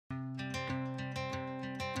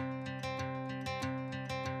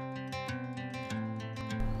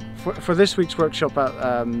For this week's workshop at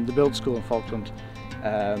the Build School in Falkland,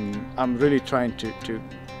 I'm really trying to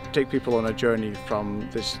take people on a journey from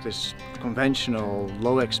this conventional,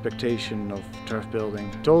 low expectation of turf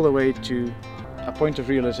building all the way to a point of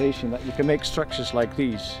realization that you can make structures like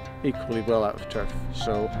these equally well out of turf.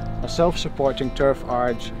 So a self-supporting turf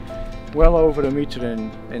arch, well over 1 metre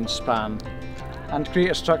in span, and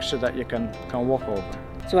create a structure that you can walk over.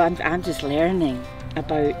 So I'm just learning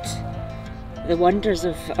about the wonders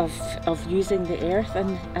of using the earth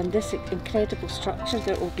and this incredible structure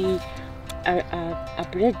that will be a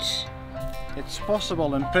bridge. It's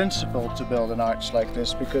possible in principle to build an arch like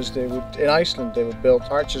this because in Iceland they would build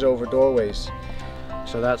arches over doorways.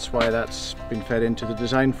 So that's why that's been fed into the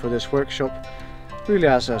design for this workshop, really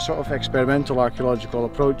as a sort of experimental archaeological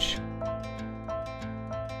approach.